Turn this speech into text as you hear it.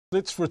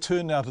Let's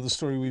return now to the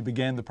story we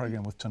began the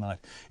program with tonight,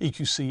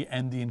 EQC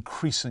and the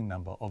increasing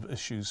number of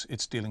issues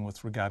it's dealing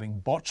with regarding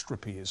botched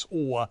repairs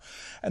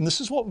and this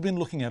is what we've been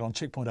looking at on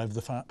Checkpoint over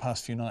the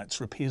past few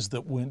nights, repairs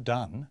that weren't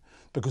done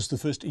because the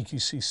first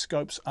EQC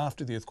scopes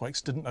after the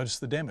earthquakes didn't notice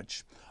the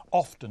damage,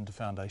 often to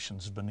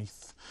foundations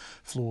beneath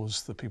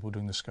floors the people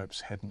doing the scopes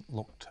hadn't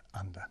looked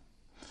under.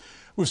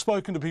 We've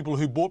spoken to people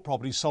who bought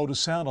properties sold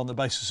as sound on the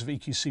basis of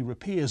EQC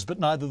repairs, but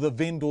neither the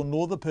vendor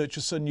nor the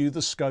purchaser knew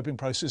the scoping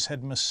process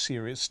had missed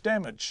serious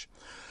damage.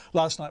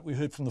 Last night we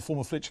heard from the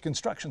former Fletcher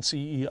Construction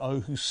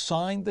CEO who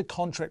signed the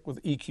contract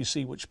with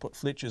EQC, which put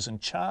Fletcher's in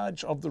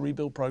charge of the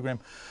rebuild program.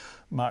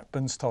 Mark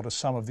Binns told us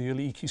some of the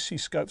early EQC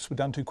scopes were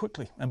done too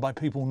quickly and by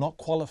people not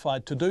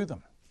qualified to do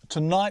them.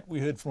 Tonight we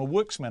heard from a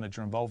works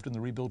manager involved in the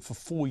rebuild for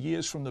 4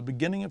 years from the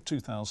beginning of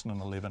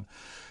 2011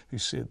 who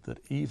said that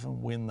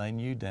even when they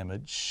knew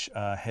damage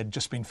had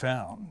just been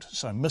found,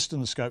 so missed in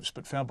the scopes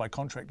but found by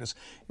contractors,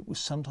 it was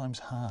sometimes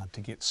hard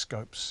to get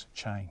scopes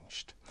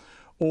changed.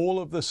 All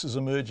of this is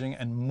emerging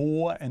in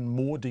more and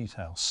more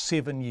detail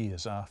 7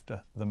 years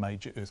after the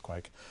major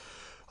earthquake.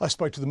 I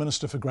spoke to the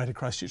Minister for Greater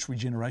Christchurch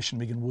Regeneration,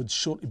 Megan Woods,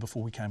 shortly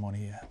before we came on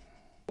air.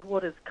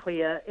 What is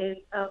clear, and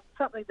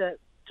something that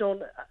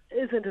John,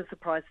 isn't a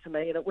surprise to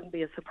me, and it wouldn't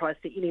be a surprise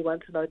to anyone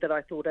to know that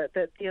I thought it,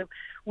 that there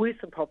were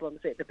some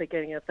problems at the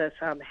beginning of this,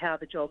 how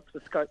the jobs were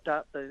scoped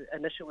up, the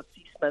initial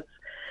assessments.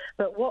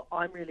 But what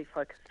I'm really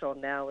focused on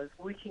now is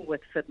working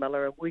with Sid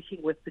Miller and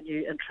working with the new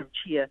interim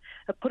chair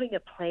and putting a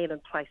plan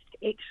in place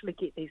to actually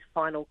get these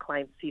final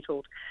claims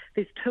settled.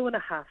 There's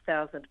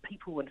 2,500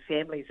 people and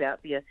families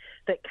out there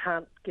that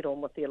can't get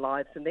on with their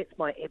lives, and that's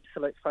my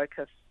absolute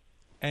focus.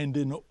 And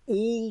in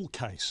all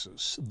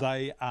cases,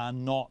 they are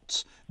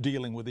not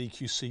dealing with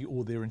EQC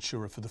or their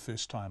insurer for the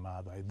first time,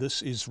 are they?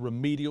 This is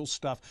remedial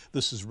stuff.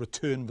 This is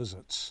return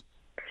visits.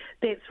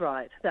 That's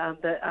right.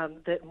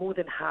 That more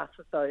than half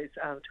of those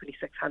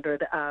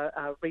 2,600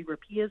 are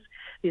re-repairs.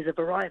 There's a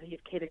variety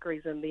of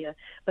categories in there,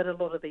 but a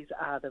lot of these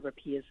are the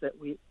repairs that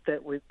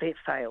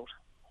failed.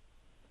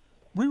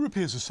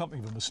 Re-repairs is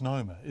something of a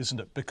misnomer,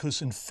 isn't it?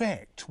 Because in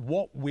fact,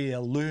 what we're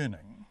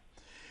learning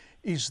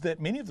is that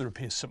many of the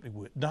repairs simply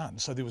weren't done.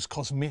 So there was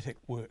cosmetic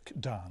work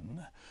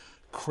done,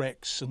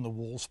 cracks in the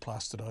walls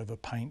plastered over,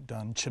 paint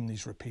done,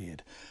 chimneys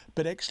repaired.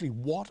 But actually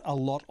what a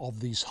lot of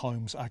these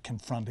homes are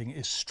confronting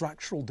is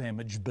structural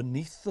damage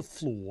beneath the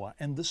floor,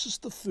 and this is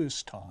the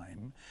first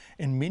time,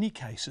 in many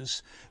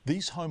cases,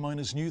 these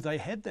homeowners knew they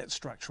had that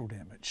structural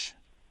damage.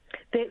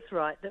 That's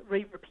right, that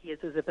re-repairs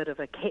is a bit of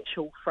a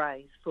catch-all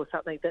phrase for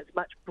something that's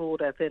much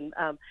broader than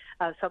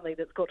something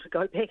that's got to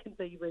go back and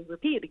be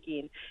re-repaired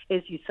again.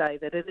 As you say,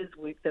 that it is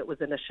work that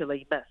was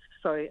initially missed.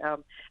 So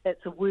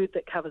it's a word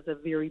that covers a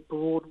very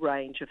broad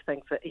range of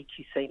things that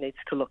EQC needs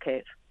to look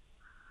at.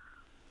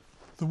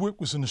 The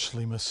work was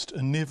initially missed.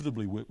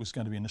 Inevitably, work was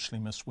going to be initially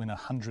missed when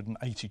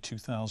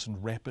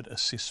 182,000 rapid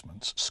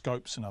assessments,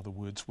 scopes in other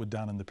words, were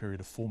done in the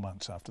period of 4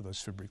 months after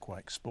those February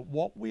quakes. But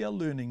what we are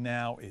learning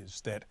now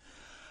is that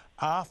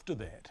after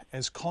that,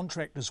 as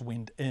contractors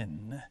went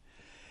in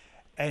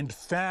and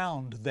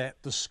found that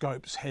the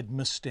scopes had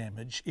missed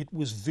damage, it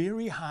was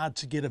very hard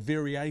to get a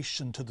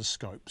variation to the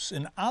scopes.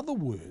 In other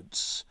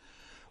words,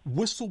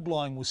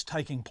 whistleblowing was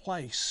taking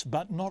place,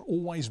 but not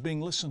always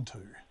being listened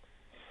to.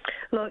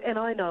 Look, and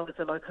I know as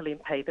a local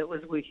MP that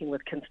was working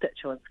with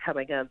constituents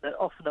coming in that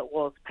often it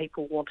was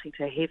people wanting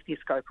to have their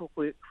scope of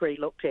work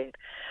re-looked at.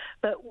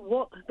 But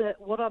what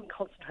I'm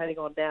concentrating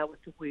on now with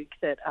the work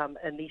that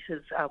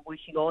Anita's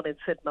working on and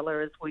Sid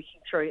Miller is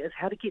working through is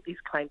how to get these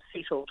claims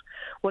settled.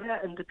 What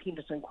our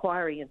independent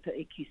inquiry into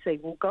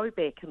EQC will go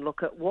back and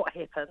look at what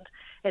happened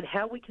and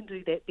how we can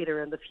do that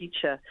better in the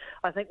future.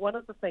 I think one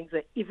of the things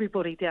that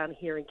everybody down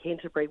here in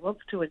Canterbury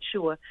wants to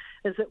ensure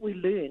is that we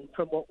learn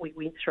from what we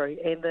went through,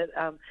 and that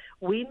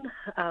when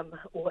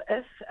or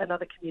if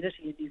another community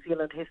in New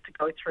Zealand has to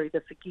go through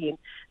this again,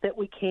 that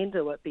we can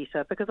do it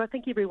better. Because I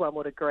think everyone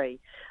would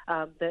agree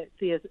that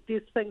there's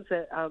things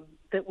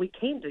that we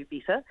can do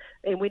better,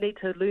 and we need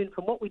to learn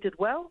from what we did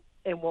well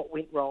and what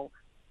went wrong.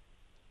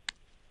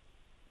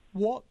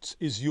 What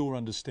is your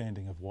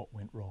understanding of what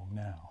went wrong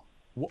now?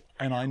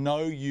 And I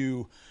know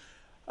you,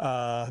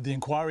 the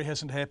inquiry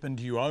hasn't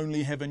happened, you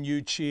only have a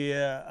new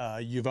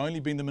chair, you've only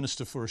been the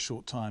minister for a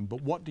short time,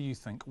 but what do you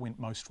think went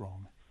most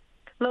wrong?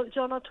 Look,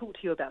 John, I've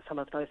talked to you about some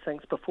of those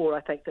things before.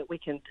 I think that we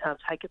can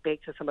take it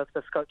back to some of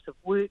the scopes of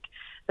work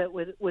that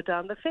were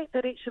done. The fact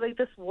that actually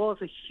this was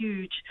a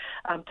huge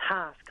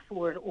task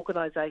for an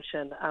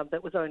organisation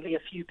that was only a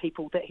few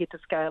people that had to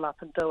scale up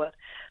and do it.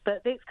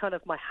 But that's kind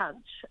of my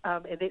hunch,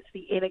 and that's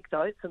the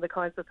anecdotes and the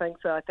kinds of things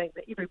that I think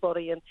that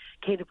everybody in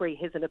Canterbury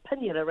has an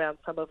opinion around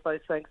some of those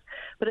things.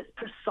 But it's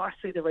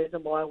precisely the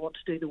reason why I want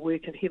to do the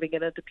work of having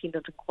an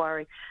independent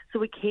inquiry, so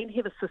we can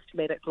have a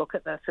systematic look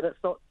at this, and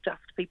it's not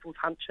just people's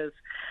hunches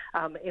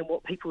and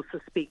what people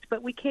suspect,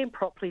 but we can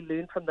properly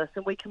learn from this,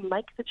 and we can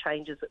make the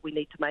changes that we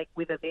need to make,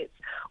 whether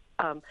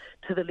that's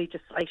to the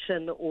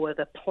legislation or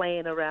the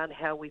plan around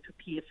how we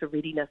prepare for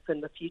readiness in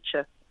the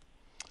future.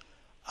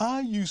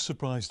 Are you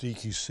surprised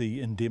EQC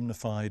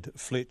indemnified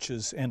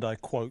Fletcher's, and I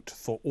quote,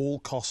 for all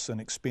costs and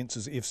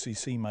expenses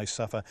FCC may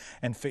suffer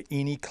and for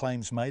any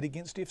claims made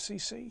against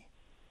FCC?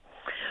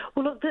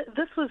 Well, look,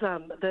 this was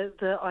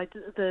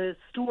the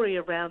story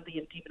around the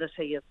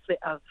indemnity of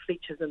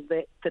Fletcher's and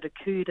that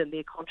occurred in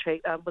their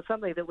contract was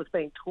something that was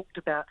being talked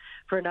about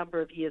for a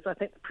number of years. I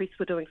think the press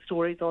were doing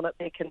stories on it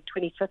back in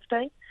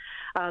 2015,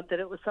 that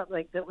it was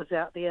something that was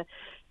out there.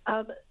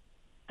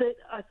 That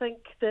I think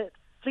that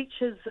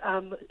Fletcher's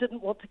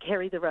didn't want to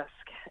carry the risk,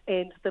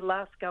 and the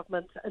last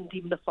government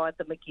indemnified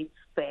them against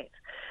that.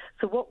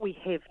 So what we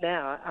have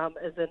now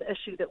is an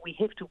issue that we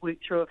have to work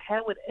through of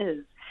how it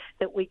is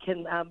that we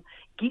can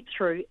get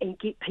through and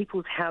get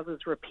people's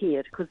houses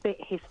repaired, because that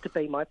has to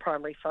be my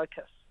primary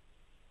focus.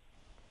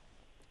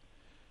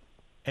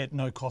 At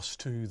no cost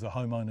to the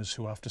homeowners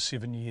who after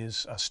 7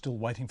 years are still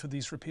waiting for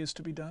these repairs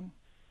to be done?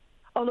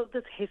 Oh, look,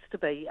 this has to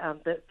be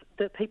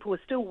that people are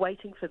still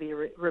waiting for their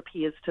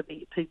repairs to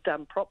be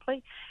done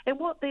properly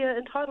and what they're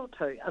entitled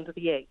to under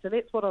the Act. And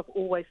that's what I've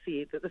always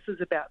said, that this is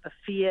about the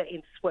fair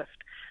and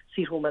swift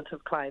settlement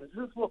of claims.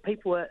 This is what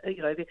people are,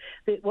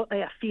 what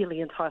they are fairly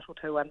entitled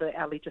to under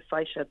our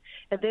legislation.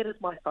 And that is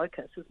my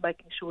focus, is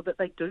making sure that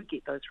they do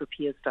get those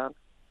repairs done.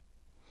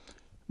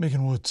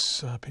 Megan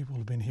Woods, people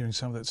have been hearing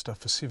some of that stuff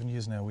for 7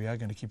 years now. We are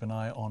going to keep an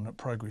eye on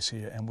progress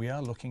here, and we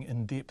are looking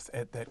in depth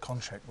at that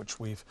contract which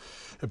we've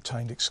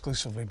obtained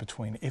exclusively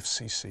between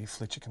FCC,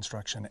 Fletcher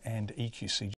Construction and EQC.